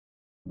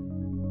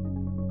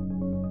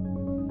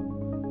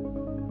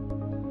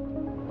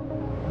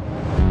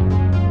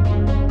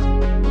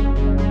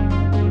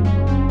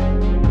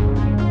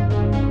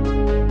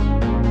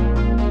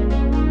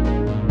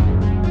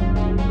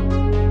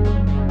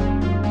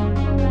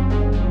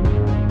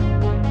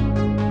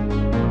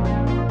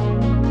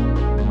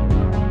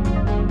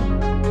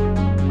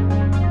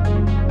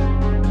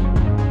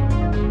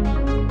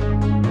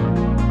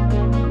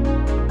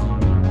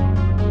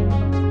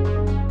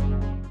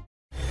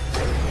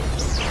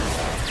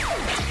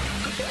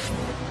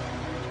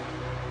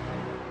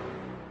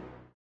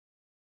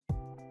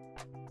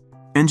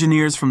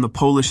Engineers from the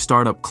Polish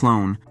startup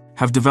Clone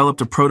have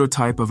developed a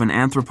prototype of an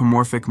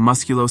anthropomorphic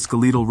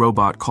musculoskeletal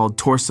robot called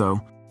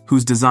Torso,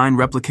 whose design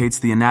replicates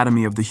the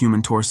anatomy of the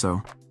human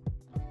torso.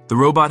 The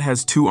robot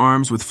has 2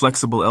 arms with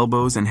flexible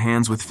elbows and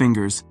hands with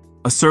fingers,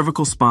 a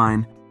cervical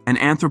spine, and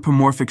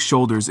anthropomorphic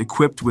shoulders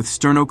equipped with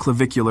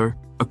sternoclavicular,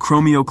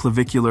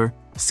 acromioclavicular,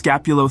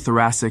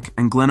 scapulothoracic,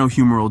 and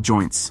glenohumeral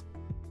joints.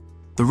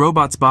 The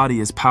robot's body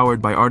is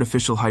powered by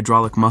artificial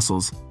hydraulic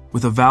muscles,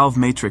 with a valve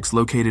matrix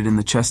located in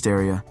the chest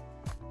area.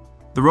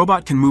 The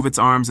robot can move its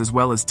arms as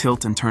well as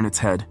tilt and turn its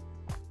head.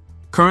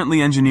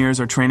 Currently, engineers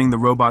are training the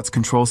robot's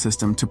control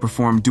system to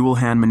perform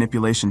dual-hand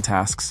manipulation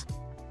tasks.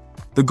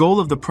 The goal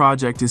of the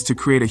project is to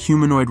create a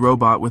humanoid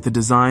robot with a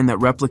design that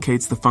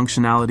replicates the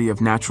functionality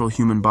of natural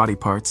human body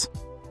parts.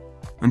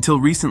 Until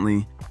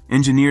recently,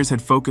 engineers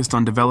had focused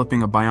on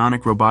developing a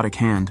bionic robotic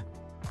hand.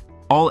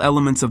 All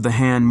elements of the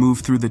hand move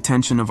through the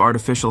tension of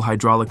artificial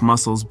hydraulic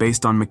muscles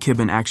based on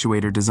McKibben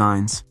actuator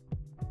designs.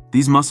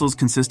 These muscles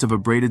consist of a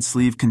braided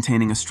sleeve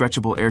containing a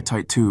stretchable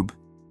airtight tube.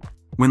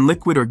 When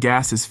liquid or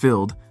gas is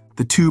filled,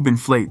 the tube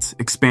inflates,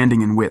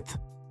 expanding in width.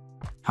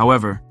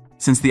 However,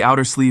 since the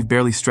outer sleeve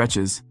barely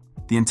stretches,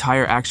 the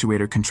entire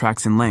actuator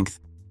contracts in length,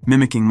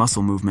 mimicking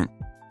muscle movement.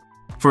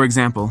 For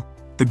example,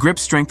 the grip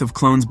strength of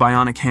Clone's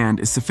bionic hand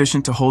is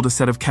sufficient to hold a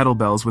set of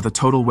kettlebells with a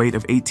total weight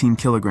of 18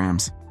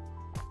 kilograms.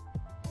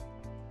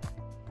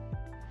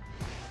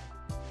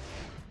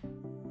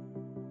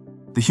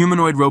 The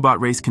humanoid robot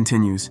race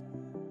continues.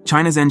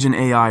 China's Engine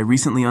AI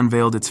recently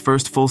unveiled its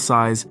first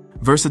full-size,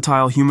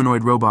 versatile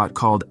humanoid robot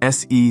called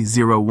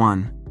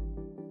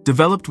SE01.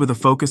 Developed with a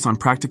focus on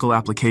practical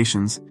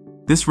applications,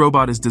 this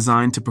robot is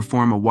designed to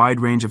perform a wide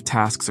range of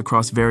tasks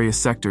across various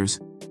sectors,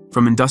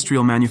 from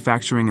industrial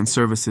manufacturing and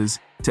services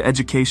to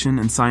education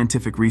and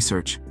scientific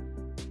research.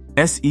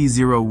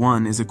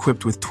 SE01 is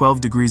equipped with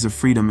 12 degrees of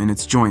freedom in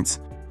its joints,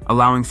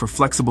 allowing for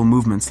flexible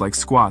movements like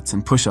squats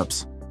and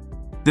push-ups.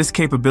 This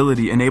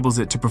capability enables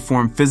it to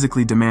perform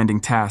physically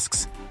demanding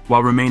tasks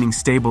while remaining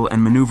stable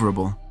and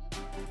maneuverable.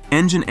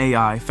 Engine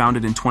AI,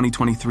 founded in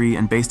 2023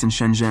 and based in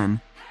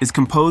Shenzhen, is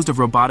composed of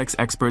robotics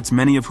experts,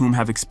 many of whom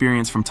have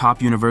experience from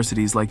top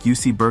universities like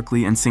UC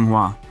Berkeley and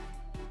Tsinghua.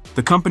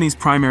 The company's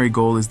primary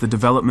goal is the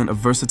development of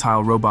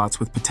versatile robots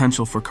with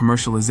potential for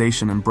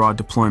commercialization and broad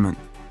deployment.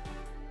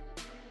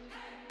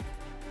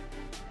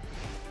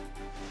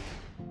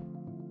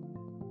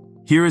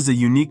 Here is a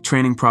unique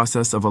training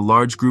process of a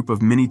large group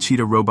of mini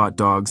cheetah robot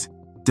dogs,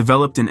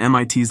 developed in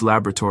MIT's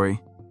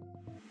laboratory.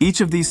 Each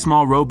of these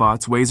small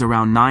robots weighs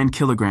around 9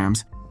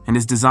 kilograms and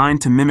is designed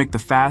to mimic the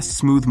fast,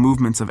 smooth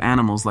movements of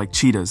animals like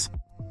cheetahs.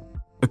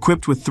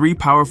 Equipped with 3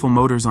 powerful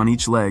motors on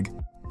each leg,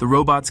 the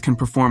robots can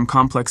perform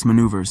complex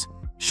maneuvers,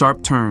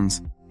 sharp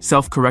turns,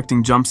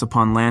 self-correcting jumps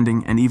upon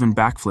landing, and even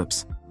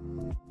backflips.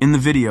 In the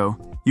video,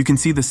 you can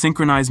see the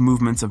synchronized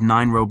movements of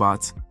 9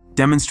 robots,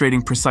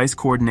 demonstrating precise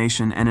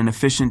coordination and an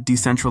efficient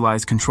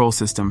decentralized control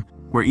system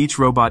where each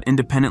robot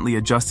independently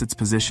adjusts its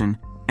position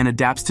and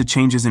adapts to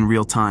changes in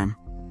real time.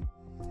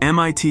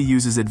 MIT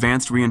uses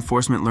advanced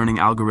reinforcement learning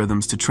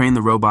algorithms to train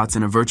the robots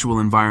in a virtual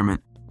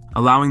environment,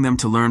 allowing them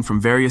to learn from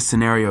various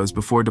scenarios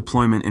before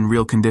deployment in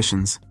real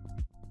conditions.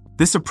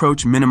 This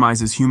approach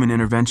minimizes human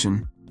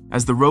intervention,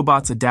 as the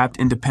robots adapt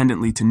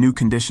independently to new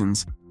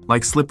conditions,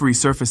 like slippery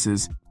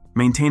surfaces,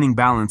 maintaining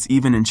balance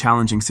even in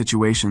challenging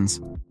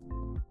situations.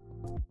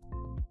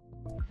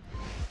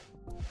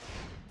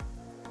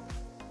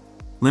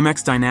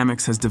 Limex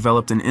Dynamics has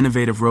developed an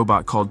innovative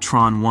robot called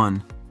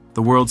Tron-1,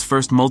 the world's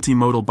first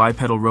multimodal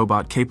bipedal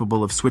robot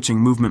capable of switching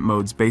movement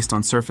modes based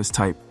on surface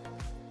type.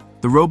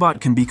 The robot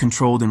can be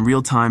controlled in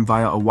real time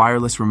via a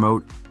wireless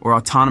remote or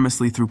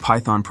autonomously through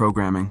Python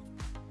programming.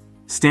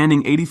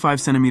 Standing 85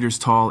 centimeters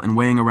tall and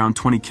weighing around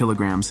 20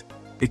 kilograms,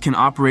 it can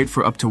operate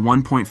for up to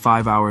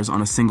 1.5 hours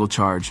on a single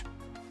charge.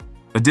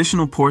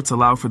 Additional ports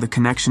allow for the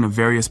connection of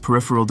various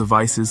peripheral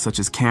devices such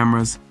as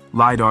cameras,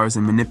 lidars,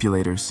 and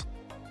manipulators.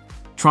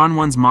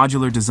 Tron-1's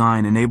modular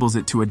design enables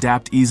it to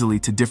adapt easily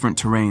to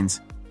different terrains,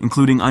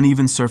 including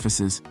uneven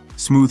surfaces,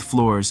 smooth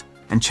floors,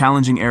 and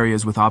challenging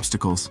areas with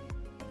obstacles.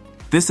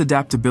 This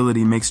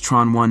adaptability makes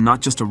Tron-1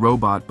 not just a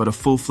robot but a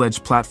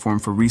full-fledged platform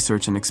for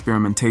research and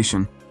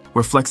experimentation,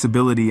 where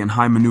flexibility and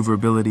high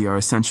maneuverability are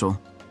essential.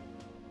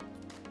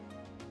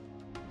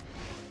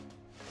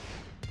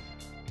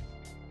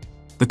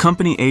 The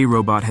company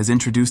A-Robot has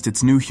introduced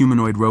its new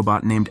humanoid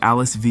robot named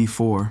Alice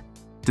V4,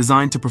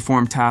 designed to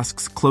perform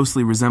tasks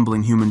closely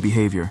resembling human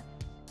behavior.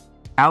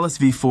 Alice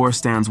V4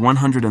 stands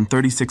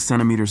 136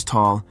 centimeters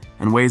tall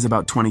and weighs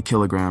about 20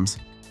 kilograms.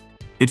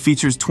 It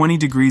features 20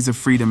 degrees of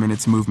freedom in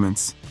its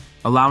movements,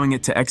 allowing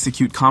it to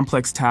execute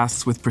complex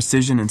tasks with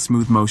precision and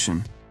smooth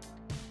motion.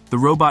 The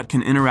robot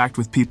can interact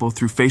with people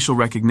through facial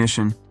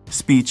recognition,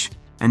 speech,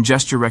 and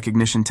gesture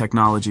recognition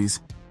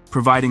technologies,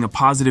 providing a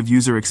positive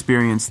user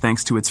experience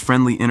thanks to its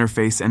friendly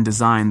interface and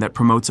design that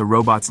promotes a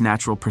robot's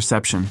natural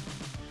perception.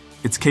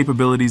 Its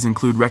capabilities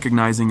include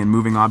recognizing and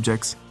moving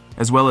objects,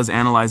 as well as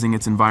analyzing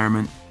its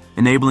environment,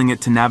 enabling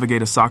it to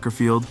navigate a soccer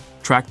field,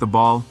 track the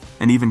ball,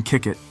 and even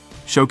kick it,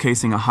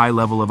 showcasing a high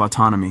level of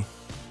autonomy.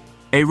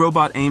 A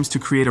Robot aims to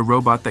create a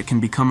robot that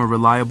can become a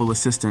reliable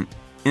assistant,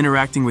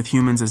 interacting with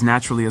humans as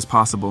naturally as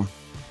possible.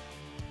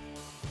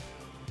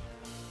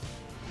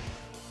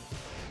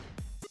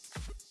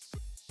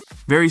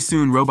 Very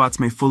soon, robots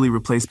may fully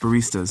replace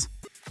baristas,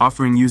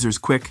 offering users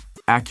quick,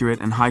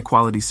 accurate, and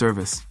high-quality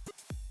service.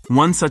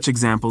 One such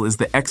example is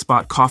the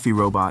XBot coffee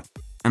robot,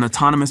 an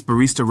autonomous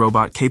barista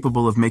robot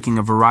capable of making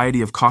a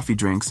variety of coffee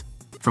drinks,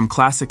 from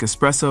classic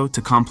espresso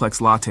to complex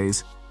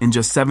lattes, in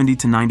just 70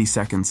 to 90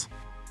 seconds.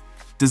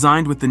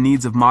 Designed with the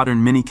needs of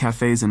modern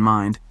mini-cafes in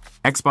mind,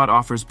 XBot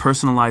offers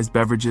personalized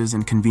beverages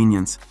and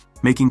convenience,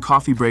 making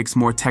coffee breaks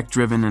more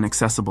tech-driven and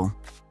accessible.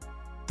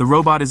 The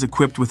robot is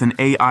equipped with an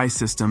AI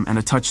system and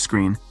a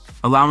touchscreen,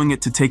 allowing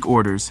it to take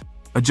orders,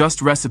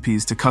 adjust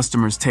recipes to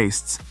customers'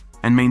 tastes,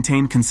 and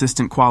maintain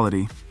consistent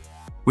quality.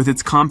 With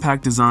its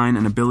compact design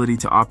and ability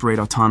to operate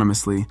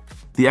autonomously,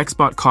 the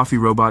XBot coffee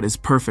robot is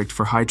perfect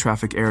for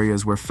high-traffic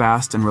areas where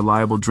fast and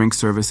reliable drink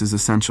service is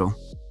essential.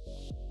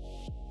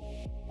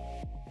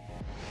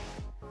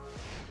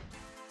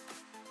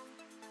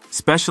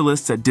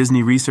 Specialists at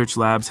Disney Research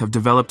Labs have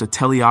developed a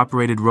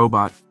teleoperated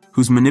robot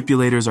whose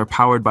manipulators are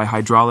powered by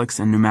hydraulics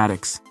and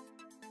pneumatics.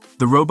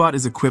 The robot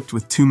is equipped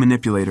with 2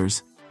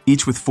 manipulators,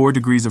 each with 4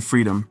 degrees of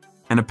freedom,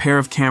 and a pair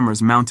of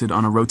cameras mounted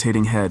on a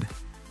rotating head.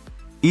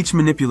 Each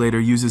manipulator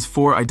uses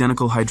 4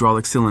 identical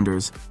hydraulic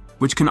cylinders,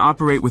 which can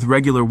operate with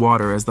regular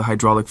water as the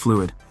hydraulic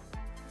fluid.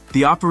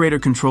 The operator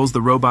controls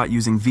the robot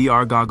using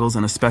VR goggles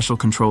and a special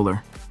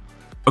controller.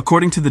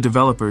 According to the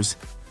developers,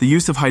 the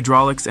use of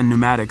hydraulics and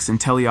pneumatics in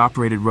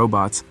teleoperated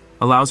robots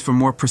allows for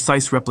more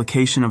precise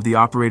replication of the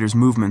operator's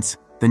movements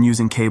than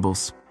using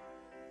cables.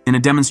 In a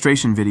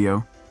demonstration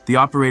video, the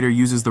operator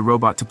uses the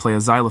robot to play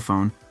a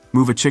xylophone,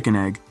 move a chicken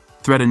egg,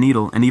 thread a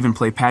needle, and even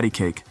play patty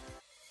cake.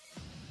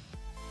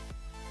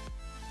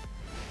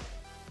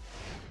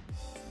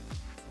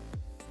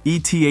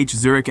 ETH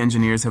Zurich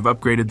engineers have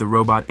upgraded the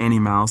robot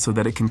Animal so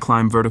that it can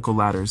climb vertical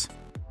ladders.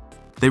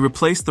 They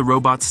replaced the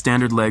robot's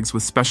standard legs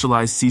with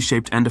specialized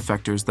C-shaped end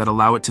effectors that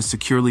allow it to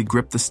securely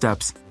grip the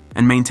steps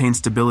and maintain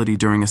stability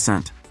during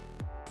ascent.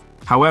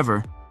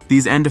 However,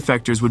 these end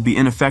effectors would be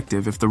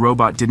ineffective if the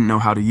robot didn't know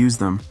how to use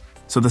them,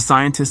 so the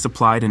scientists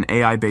applied an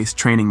AI-based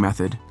training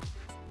method.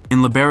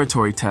 In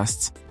laboratory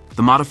tests,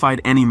 the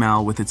modified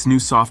Animal with its new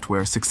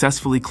software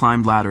successfully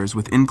climbed ladders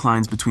with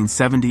inclines between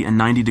 70 and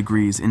 90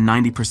 degrees in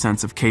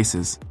 90% of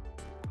cases.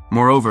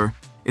 Moreover,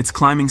 its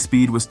climbing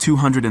speed was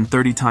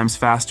 230 times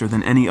faster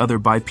than any other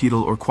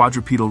bipedal or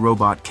quadrupedal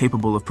robot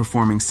capable of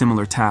performing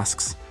similar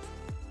tasks.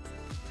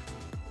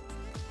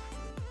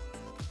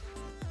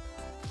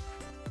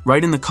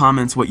 Write in the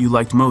comments what you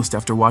liked most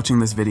after watching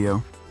this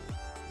video.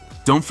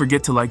 Don't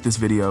forget to like this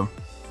video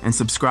and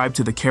subscribe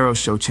to the Karo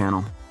Show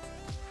channel.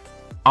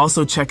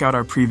 Also check out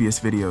our previous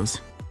videos.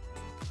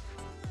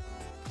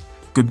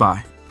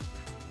 Goodbye.